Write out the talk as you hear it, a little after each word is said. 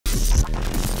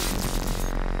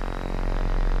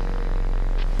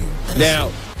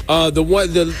Now,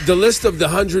 the list of the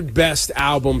 100 best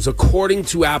albums, according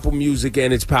to Apple Music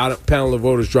and its panel of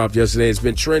voters dropped yesterday, has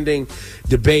been trending,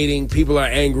 debating. People are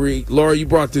angry. Laura, you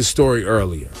brought this story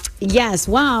earlier. Yes,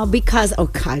 well, because, oh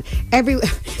God,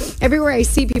 everywhere I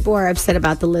see people are upset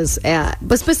about the list,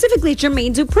 but specifically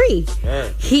Jermaine Dupri.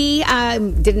 He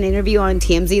did an interview on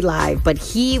TMZ Live, but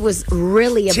he was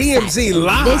really upset. TMZ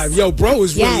Live? Yo, bro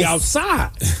is really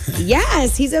outside.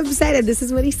 Yes, he's upset, and this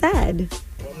is what he said.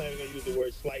 I'm not even going to use the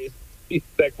word slightly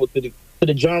respectful to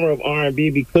the genre of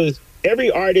R&B, because every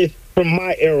artist from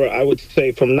my era, I would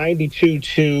say, from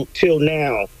 92 till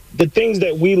now, the things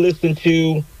that we listen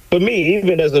to, for me,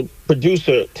 even as a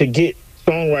producer, to get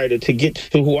songwriter, to get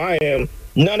to who I am,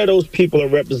 none of those people are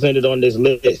represented on this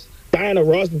list. Diana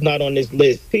Ross is not on this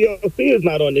list. TLC is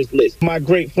not on this list. My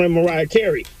great friend Mariah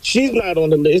Carey, she's not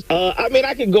on the list. I mean,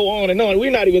 I could go on and on. We're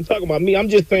not even talking about me. I'm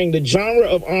just saying the genre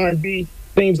of R&B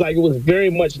seems like it was very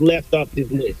much left off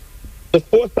this list. The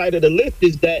foresight of the list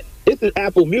is that this is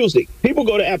Apple Music. People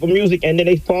go to Apple Music and then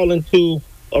they fall into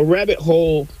a rabbit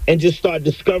hole and just start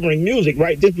discovering music,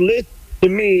 right? This list, to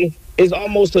me, is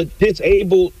almost a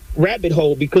disabled rabbit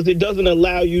hole because it doesn't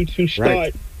allow you to start.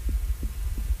 Right.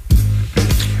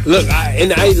 Look,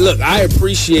 I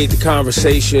appreciate the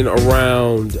conversation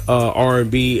around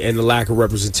R&B and the lack of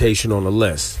representation on the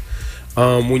list.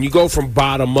 When you go from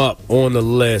bottom up on the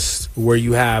list, where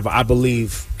you have, I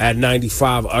believe, at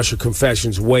 95, Usher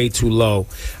Confessions, way too low.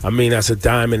 I mean, that's a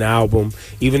diamond album.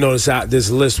 Even though this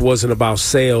list wasn't about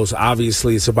sales,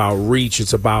 obviously it's about reach.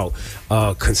 It's about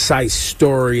concise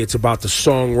story. It's about the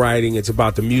songwriting. It's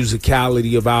about the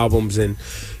musicality of albums. And,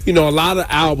 you know, a lot of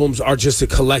albums are just a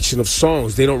collection of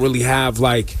songs. They don't really have,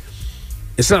 like,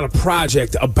 it's not a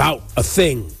project about a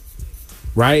thing.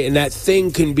 Right? And that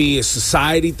thing can be a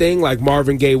society thing, like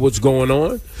Marvin Gaye, What's Going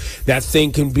On. That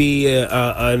thing can be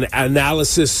an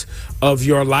analysis of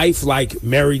your life, like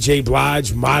Mary J.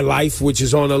 Blige, My Life, which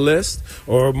is on the list,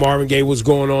 or Marvin Gaye, What's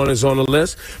Going On is on the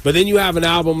list. But then you have an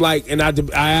album like, and I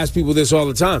ask people this all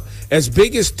the time, as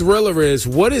big as Thriller is,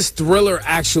 what is Thriller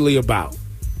actually about?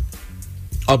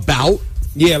 About?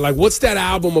 Yeah, like what's that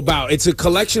album about? It's a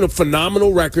collection of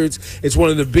phenomenal records. It's one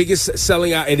of the biggest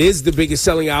selling. It is the biggest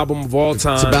selling album of all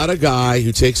time. It's about a guy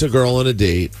who takes a girl on a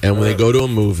date, and when they go to a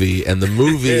movie, and the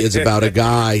movie is about a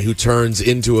guy who turns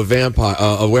into a vampire,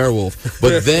 a werewolf.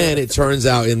 But then it turns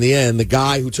out in the end, the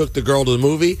guy who took the girl to the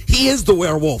movie, he is the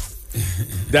werewolf.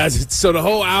 So the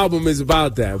whole album is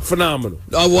about that. Phenomenal.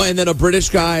 And then a British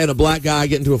guy and a black guy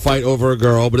get into a fight over a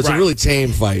girl, but it's a really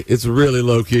tame fight. It's really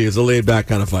low key. It's a laid back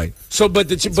kind of fight. So, but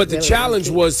the challenge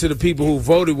was to the people who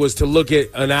voted was to look at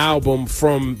an album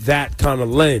from that kind of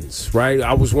lens, right?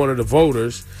 I was one of the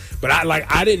voters, but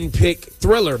I didn't pick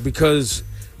Thriller because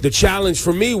the challenge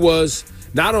for me was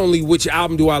not only which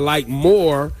album do I like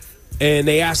more, and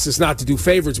they asked us not to do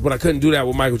favorites, but I couldn't do that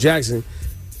with Michael Jackson.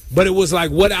 But it was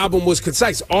like, what album was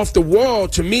concise? Off the Wall,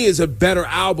 to me, is a better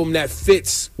album that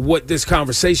fits what this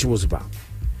conversation was about,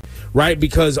 right?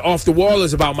 Because Off the Wall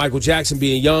is about Michael Jackson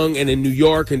being young and in New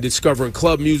York and discovering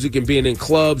club music and being in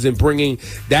clubs and bringing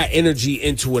that energy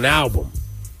into an album,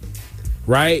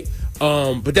 right?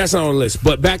 But that's not on the list.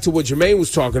 But back to what Jermaine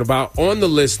was talking about. On the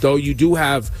list, though, you do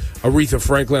have Aretha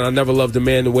Franklin, I Never Loved a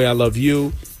Man the Way I Love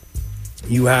You.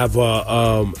 You have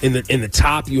in the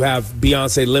top, you have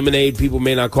Beyonce Lemonade. People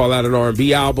may not call that an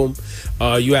R&B album.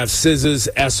 You have SZA's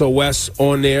SOS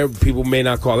on there. People may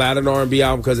not call that an R&B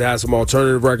album because it has some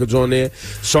alternative records on there.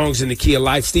 Songs in the Key of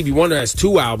Life. Stevie Wonder has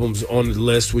 2 albums on the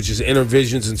list, which is Inner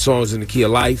Visions and Songs in the Key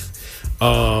of Life.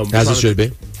 As it should be.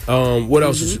 What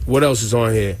else is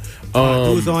on here?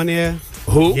 Who's on there?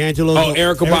 Who? D'Angelo. Oh,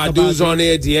 Erykah Badu's on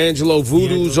there. D'Angelo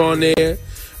Voodoo's on there.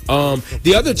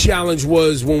 The other challenge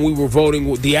was when we were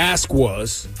voting, the ask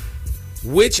was,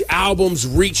 which albums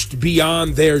reached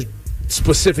beyond their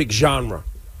specific genre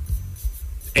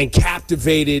and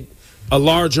captivated a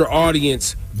larger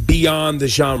audience beyond the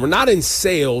genre? Not in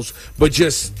sales, but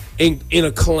just in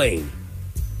acclaim.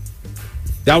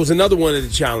 That was another one of the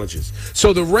challenges.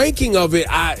 So the ranking of it,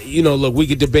 look, we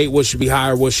could debate what should be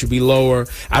higher, what should be lower.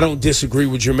 I don't disagree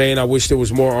with Jermaine. I wish there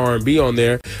was more R&B on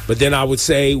there. But then I would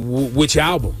say which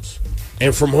albums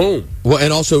and from whom. Well,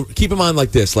 and also keep in mind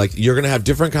like this, like you're going to have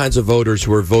different kinds of voters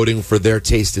who are voting for their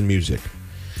taste in music.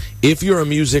 If you're a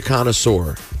music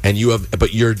connoisseur and but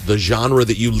the genre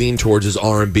that you lean towards is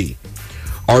R&B,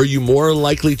 are you more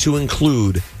likely to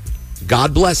include,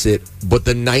 God bless it, but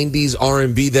the 90s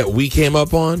R&B that we came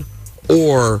up on,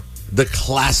 or the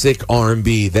classic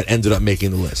R&B that ended up making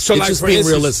the list? So, it's like, just for being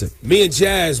instance,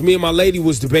 realistic. me and my lady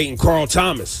was debating Carl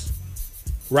Thomas,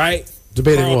 right?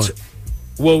 Debating what?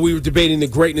 Well, we were debating the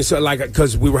greatness,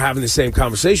 because we were having the same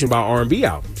conversation about R&B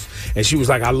albums, and she was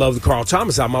like, "I love the Carl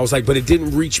Thomas album." I was like, "But it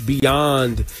didn't reach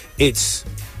beyond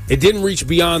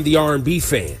the R&B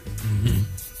fan."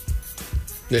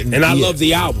 Mm-hmm. And I love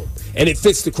the album, and it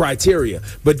fits the criteria.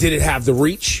 But did it have the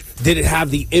reach? Did it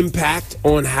have the impact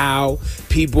on how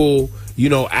people,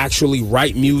 actually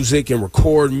write music and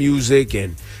record music?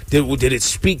 And did it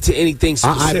speak to anything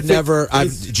specific?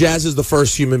 Jazz is the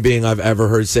first human being I've ever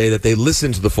heard say that they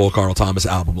listened to the full Carl Thomas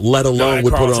album, let alone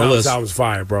would put it on a list. That was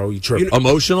fire, bro. You tripping?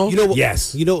 Emotional?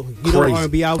 Yes. You know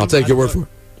R&B album. I'll take your word for it.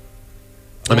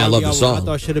 I mean, I love the song. I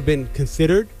thought should have been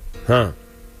considered. Huh?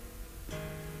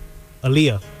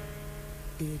 Aaliyah.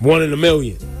 1 in a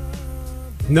Million.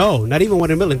 No, not even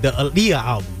 1 in a million. The Aaliyah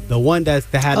album, the one that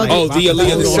had the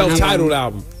Aaliyah, the self-titled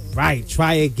album. Right.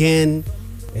 Try Again.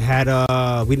 It had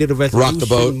We Need a Resolution. Rock the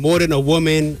Boat. More Than a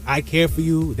Woman. I Care for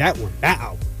You. That one. That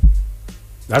album.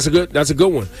 That's a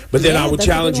good one. But then I would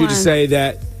challenge you to say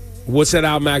that. What's that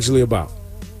album actually about?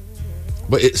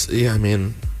 But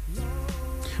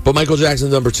but Michael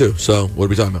Jackson's number 2. So what are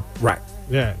we talking about? Right.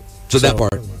 Yeah. So that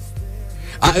part.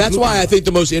 That's why I think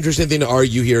the most interesting thing to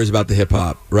argue here is about the hip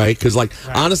hop, right? Because,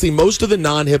 honestly, most of the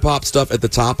non-hip hop stuff at the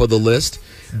top of the list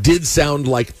did sound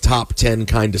like top 10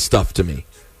 kind of stuff to me.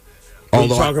 When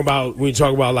you talk about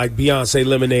like Beyonce,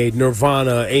 Lemonade,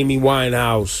 Nirvana, Amy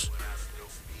Winehouse,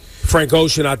 Frank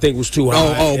Ocean, I think was too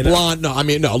high. Blonde. No,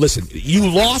 no. Listen, you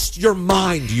lost your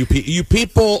mind, you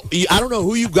people. I don't know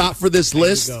who you got for this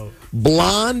list.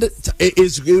 Blonde,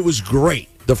 it was great.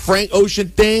 The Frank Ocean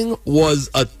thing was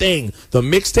a thing. The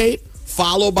mixtape,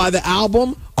 followed by the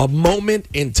album, a moment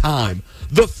in time.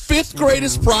 The 5th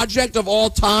greatest project of all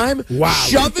time. Wow.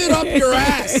 Shove it up your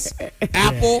ass,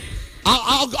 Apple.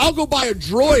 I'll go buy a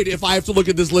Droid if I have to look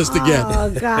at this list again.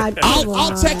 Oh, God.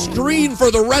 I'll text green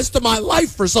for the rest of my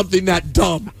life for something that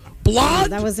dumb.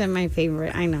 Blonde? That wasn't my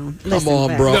favorite. I know. Come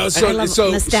on, bro. No, I love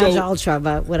Nostalgia Ultra,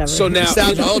 but whatever. So now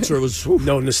Nostalgia Ultra was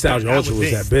Nostalgia Ultra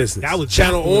was that business. That was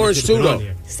Channel Orange too, though.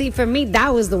 See, for me,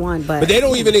 that was the one. But they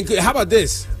don't even include. How about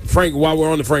this, Frank? While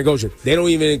we're on the Frank Ocean, they don't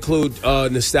even include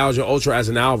Nostalgia Ultra as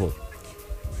an album.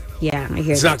 Yeah, I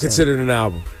hear. It's not considered an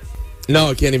album. No,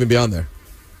 it can't even be on there.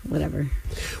 Whatever.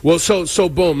 Well, so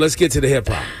boom. Let's get to the hip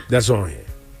hop that's on here.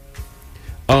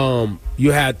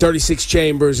 You had 36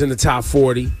 Chambers in the top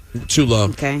 40. Too low.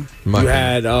 Okay. You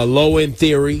had Low End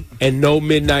Theory and No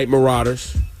Midnight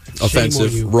Marauders.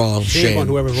 Offensive, wrong, shame on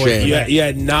whoever voted. You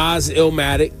had Nas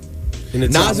Illmatic in the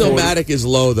top 40. Nas Illmatic is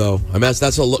low though. I mean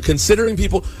that's a low. Considering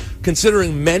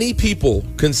many people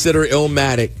consider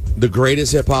Illmatic the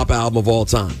greatest hip hop album of all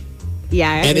time.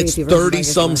 Yeah, and it's 30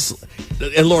 some.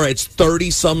 And Laura, it's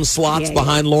 30 some slots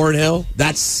behind Lauryn Hill.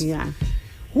 That's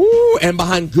Woo, and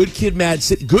behind Good Kid, Mad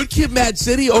City. Good Kid, Mad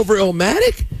City over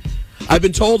Illmatic? I've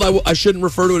been told I shouldn't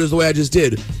refer to it as the way I just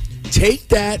did. Take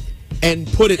that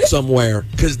and put it somewhere,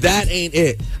 because that ain't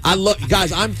it.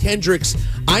 Guys, I'm Kendrick's.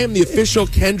 I am the official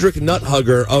Kendrick nut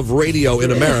hugger of radio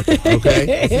in America,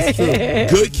 okay? It's true.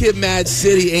 Good Kid, Mad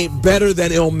City ain't better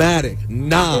than Illmatic.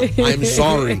 Nah, I'm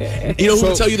sorry. You know who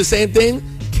will tell you the same thing?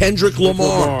 Kendrick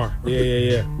Lamar.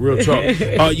 Yeah. Real talk.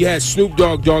 You had Snoop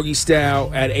Dogg, Doggy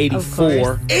Style at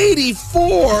 84.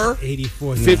 84?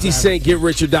 84. 50 Cent, Get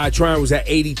Rich or Die Trying was at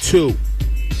 82.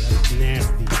 That's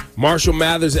nasty. Marshall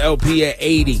Mathers LP at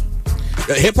 80.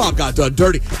 Hip-hop got done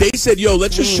dirty. They said, yo,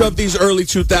 let's just shove these early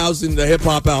 2000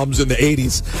 hip-hop albums in the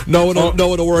 80s. No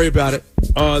one will worry about it.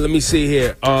 Let me see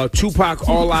here. Tupac,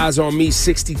 All Eyes on Me,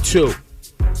 62.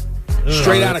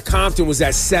 Straight Outta Compton was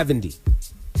at 70.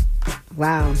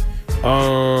 Wow.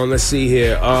 Let's see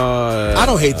here. I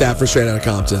don't hate that for Straight Outta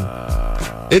Compton.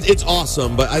 It's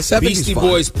awesome, but I 70's Beastie fine.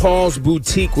 Boys, Paul's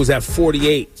Boutique was at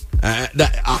 48.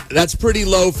 That's pretty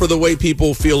low for the way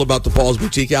people feel about the Paul's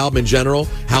Boutique album in general.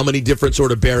 How many different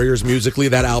sort of barriers musically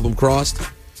that album crossed.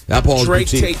 That Paul's Drake,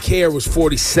 Boutique. Take Care was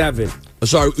 47.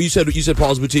 Sorry, you said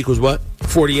Paul's Boutique was what?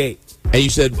 48. And you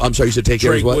said Take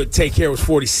Care was what? Take Care was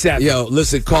 47. Yo,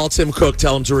 listen, call Tim Cook,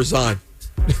 tell him to resign.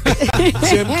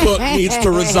 Tim Cook needs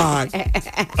to resign.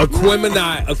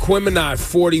 Aquemini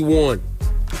 41.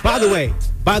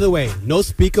 By the way, no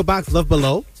speaker box left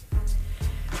below.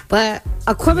 But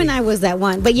Aquemini was that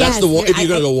one. But that's the one. If you're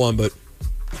gonna go one, but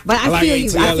I feel you.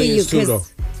 I feel you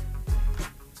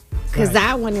because Right.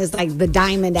 That one is like the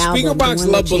diamond album. Speaker Box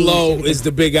Love Below is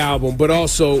the big album, but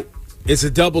also it's a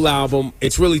double album.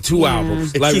 It's really two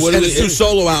albums. It's two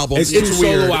solo albums. It's two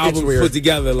solo albums put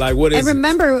together. Like, what is And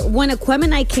remember, when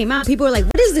Aquemini came out, people were like,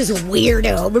 what is this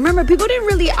weirdo? Remember, people didn't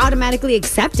really automatically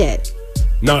accept it.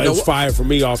 No, it was fire for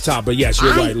me off top. But yes,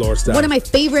 you're right, Lord Style. One of my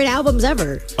favorite albums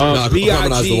ever.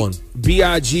 Aquemini's the one.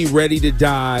 B.I.G. Ready to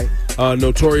Die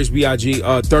Notorious B.I.G.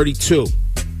 32.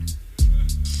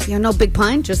 You know, Big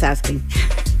Pun? Just asking.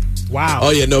 Wow.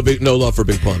 Oh yeah, no love for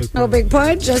Big Pun. No Big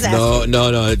Pun? Just asking.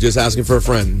 No, just asking for a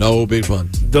friend. No Big Pun.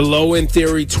 The Low End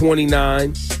Theory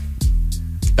 29.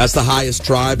 That's the highest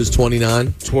Tribe is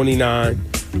 29. 29.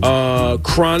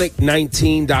 Chronic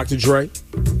 19. Dr. Dre.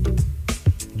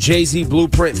 Jay-Z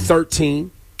Blueprint 13.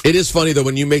 It is funny though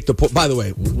when you make the point. By the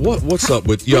way, what's up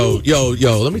with yo?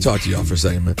 Let me talk to y'all for a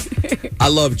second, man. I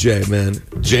love Jay, man.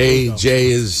 Jay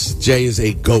is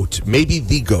a goat, maybe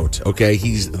the goat. Okay,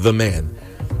 he's the man.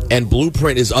 And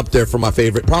Blueprint is up there for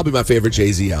probably my favorite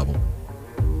Jay-Z album.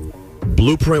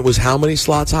 Blueprint was how many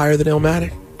slots higher than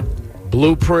Illmatic?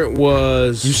 Blueprint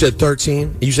was. You said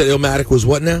 13. You said Illmatic was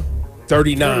what now?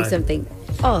 39. Something.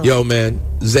 Oh. Yo, man,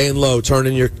 Zane Lowe, turn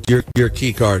in your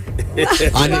key card.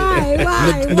 Why?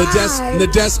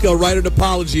 Nadeska, write an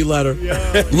apology letter.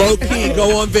 Low key,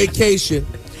 go on vacation.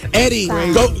 Eddie,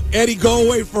 go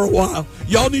away for a while.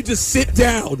 Y'all need to sit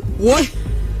down. What?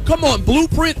 Come on,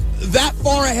 Blueprint that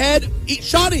far ahead?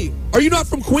 Shawnee, are you not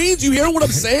from Queens? You hear what I'm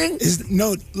saying?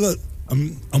 No, look.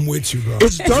 I'm with you, bro.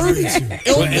 It's dirty.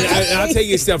 I'll take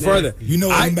you a step further. You know,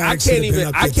 I can't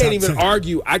even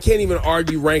argue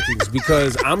rankings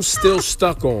because I'm still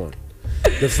stuck on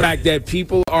the fact that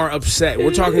people are upset.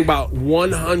 We're talking about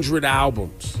 100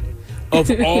 albums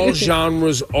of all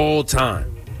genres, all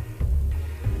time.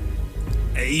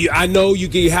 I know you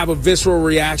can have a visceral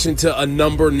reaction to a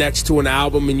number next to an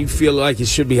album and you feel like it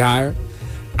should be higher.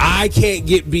 I can't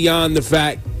get beyond the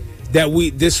fact that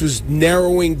this was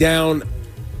narrowing down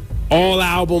all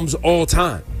albums all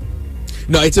time.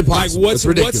 No, it's impossible. Like it's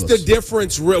ridiculous. What's the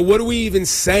difference? What are we even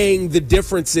saying the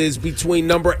difference is between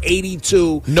number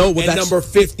 82 and number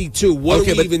 52? What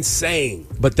are we even saying?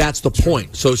 But that's the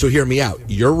point. So hear me out.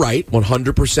 You're right,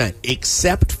 100%,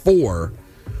 except for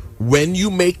when you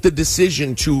make the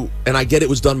decision to, and I get it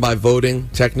was done by voting,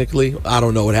 technically. I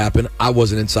don't know what happened. I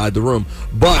wasn't inside the room.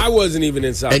 But I wasn't even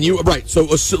inside. And right. So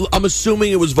I'm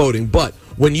assuming it was voting. But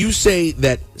when you say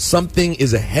that something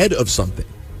is ahead of something,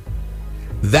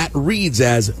 that reads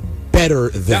as better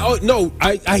than. No,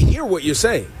 I hear what you're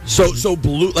saying. So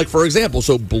for example,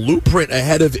 Blueprint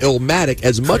ahead of Illmatic.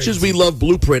 As much as we love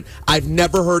Blueprint, I've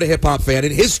never heard a hip hop fan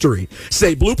in history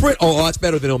say Blueprint, oh, that's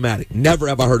better than Illmatic. Never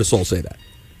have I heard a soul say that.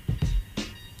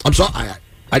 I'm sorry, I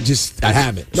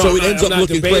haven't. No, so it ends up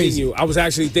looking crazy. You. I was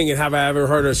actually thinking, have I ever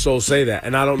heard a soul say that?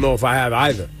 And I don't know if I have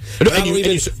either. But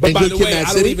by the way,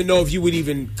 I don't even know if you would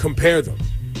even compare them.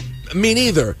 Me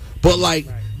neither. But like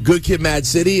Good Kid, Mad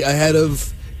City ahead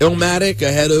of Illmatic,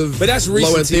 ahead of But that's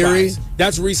recency bias.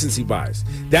 That's recency bias.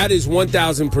 That is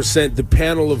 1,000%. The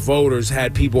panel of voters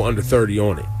had people under 30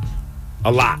 on it.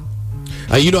 A lot.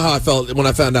 You know how I felt when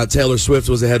I found out Taylor Swift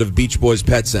was ahead of Beach Boys'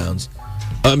 Pet Sounds.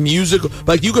 A musical,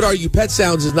 like you could argue Pet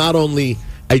Sounds is not only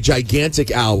a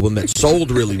gigantic album that sold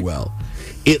really well,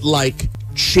 it like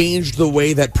changed the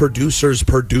way that producers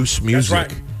produce music.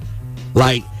 That's right.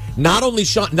 Like not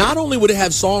only would it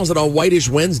have songs that on Whitish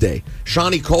Wednesday,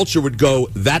 Shawnee Culture would go,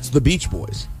 that's the Beach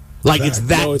Boys. Like it's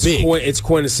that big. It's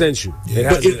quintessential.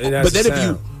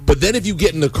 But then if you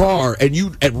get in the car and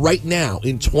right now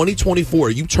in 2024,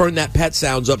 you turn that Pet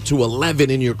Sounds up to 11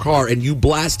 in your car and you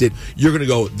blast it, you're going to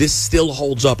go, this still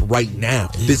holds up right now.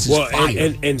 This is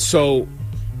fire. And so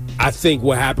I think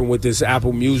what happened with this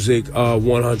Apple Music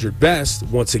 100 Best,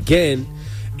 once again,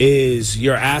 is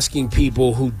you're asking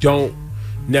people who don't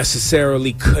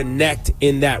necessarily connect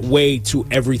in that way to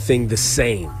everything the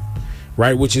same,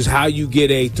 right? Which is how you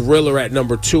get a Thriller at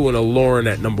number 2 and a Lauren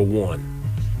at number 1.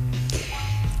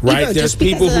 Right? There's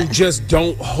people who just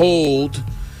don't hold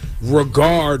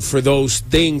regard for those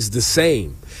things the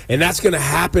same. And that's going to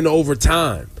happen over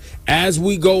time. As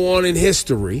we go on in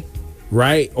history,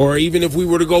 right? Or even if we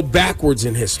were to go backwards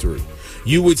in history,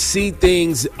 you would see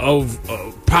things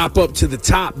pop up to the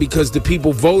top because the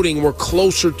people voting were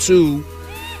closer to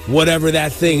whatever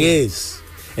that thing is.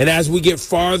 And as we get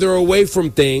farther away from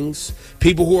things,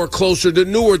 people who are closer to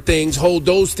newer things hold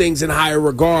those things in higher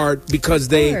regard because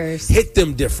they hit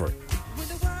them different.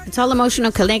 It's all emotional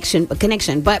connection. But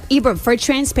Ibra, for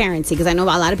transparency, because I know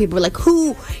a lot of people are like,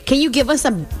 can you give us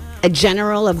a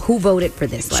general of who voted for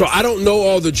this list? So I don't know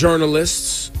all the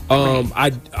journalists.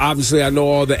 I know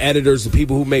all the editors, the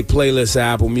people who make playlists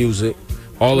at Apple Music.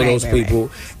 All of those people.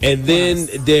 Right. And then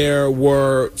there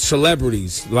were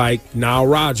celebrities like Nile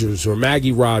Rodgers or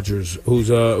Maggie Rogers, who's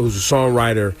a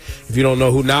songwriter. If you don't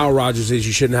know who Nile Rodgers is,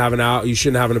 you shouldn't have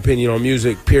an opinion on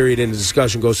music, period. In the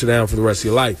discussion, go sit down for the rest of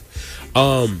your life.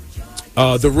 The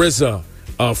RZA,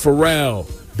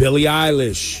 Pharrell, Billie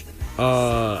Eilish,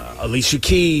 Alicia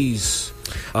Keys,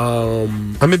 I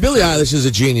mean, Billie Eilish is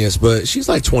a genius, but she's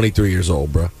like 23 years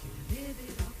old, bro.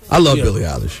 I love Billie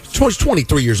Eilish. She's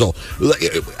 23 years old.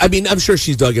 I mean, I'm sure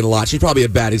she's dug in a lot. She's probably a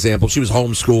bad example. She was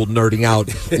homeschooled, nerding out,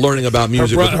 learning about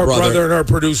music with her brother. And her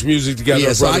produced music together.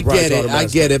 Yeah, so I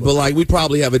get it. But like, we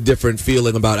probably have a different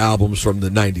feeling about albums from the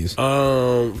 90s.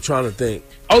 I'm trying to think.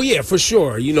 Oh yeah, for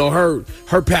sure. You know,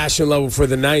 her passion level for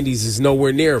the 90s is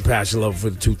nowhere near her passion level for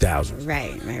the 2000s.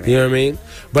 Right. You know what I mean?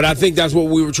 But I think that's what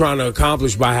we were trying to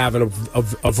accomplish by having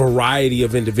a variety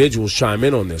of individuals chime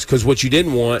in on this. Because what you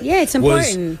didn't want, it's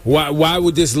important. Why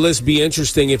would this list be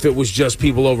interesting if it was just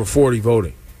people over 40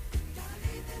 voting?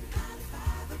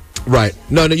 Right.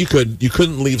 No, you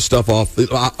couldn't leave stuff off.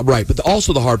 Right. But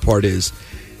also the hard part is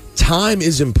time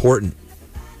is important.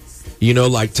 You know,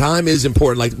 like, time is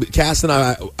important. Like, Cass and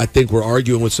I think we're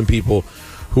arguing with some people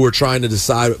who are trying to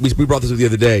decide. We brought this up the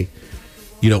other day.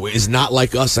 You know, is Not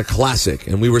Like Us a classic?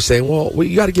 And we were saying, well,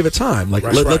 you got to give it time. Like,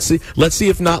 let's see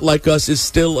if Not Like Us is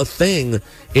still a thing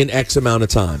in X amount of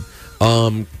time.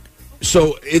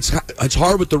 So it's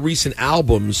hard with the recent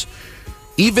albums.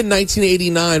 Even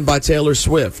 1989 by Taylor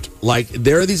Swift. Like,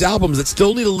 there are these albums that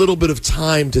still need a little bit of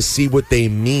time to see what they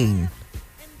mean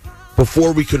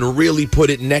before we can really put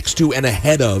it next to and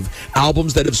ahead of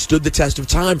albums that have stood the test of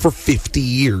time for 50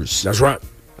 years. That's right.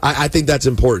 I think that's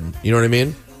important. You know what I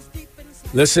mean?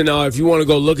 Listen, if you want to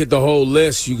go look at the whole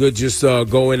list, you could just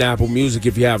go in Apple Music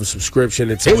if you have a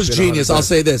subscription. It was genius. I'll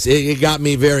say this. It got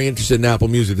me very interested in Apple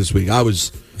Music this week. I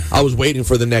was waiting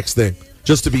for the next thing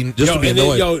just to be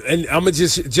annoyed. And I'm going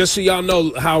to just so y'all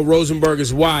know how Rosenberg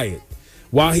is wired.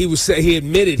 While he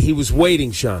admitted he was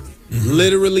waiting, Shawnee. Mm-hmm.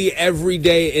 Literally every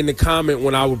day in the comment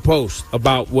when I would post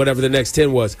about whatever the next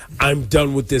 10 was, I'm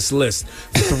done with this list.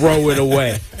 Throw it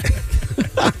away.